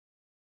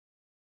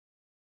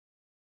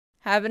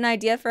Have an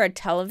idea for a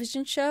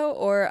television show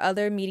or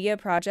other media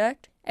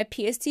project? At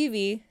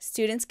PSTV,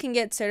 students can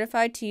get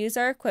certified to use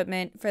our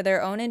equipment for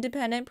their own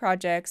independent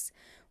projects,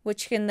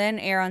 which can then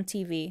air on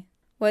TV.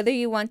 Whether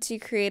you want to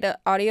create an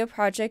audio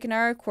project in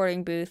our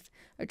recording booth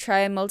or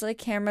try a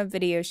multi-camera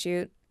video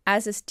shoot,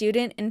 as a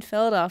student in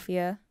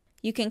Philadelphia,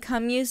 you can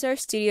come use our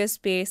studio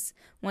space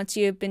once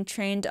you have been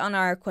trained on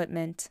our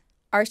equipment.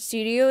 Our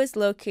studio is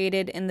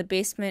located in the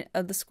basement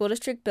of the school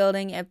district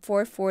building at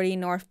 440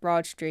 North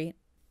Broad Street.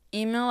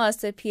 Email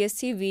us at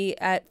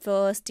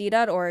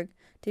pstv@philsd.org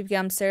to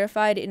become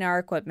certified in our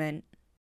equipment.